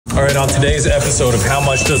All right, on today's episode of How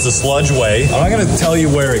Much Does the Sludge Weigh, I'm not gonna tell you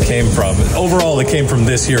where it came from. Overall, it came from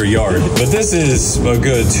this here yard, but this is a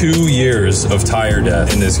good 2 years of tire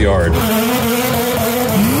death in this yard.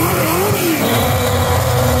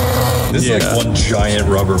 This is like one giant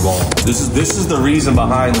rubber ball. This is the reason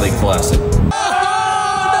behind Lake Flacid.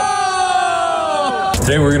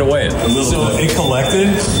 Today we're gonna weigh it. So it collected,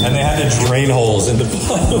 and they had to drain holes in the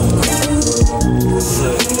bottom.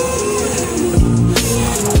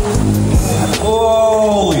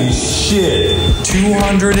 Holy shit!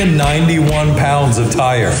 291 pounds of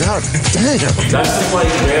tire. God damn. That's just like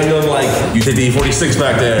random, like you take the E46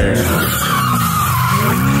 back there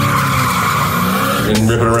and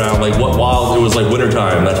rip it around like what? While it was like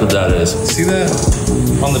wintertime. That's what that is. See that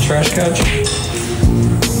on the trash couch?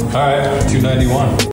 All right, 291.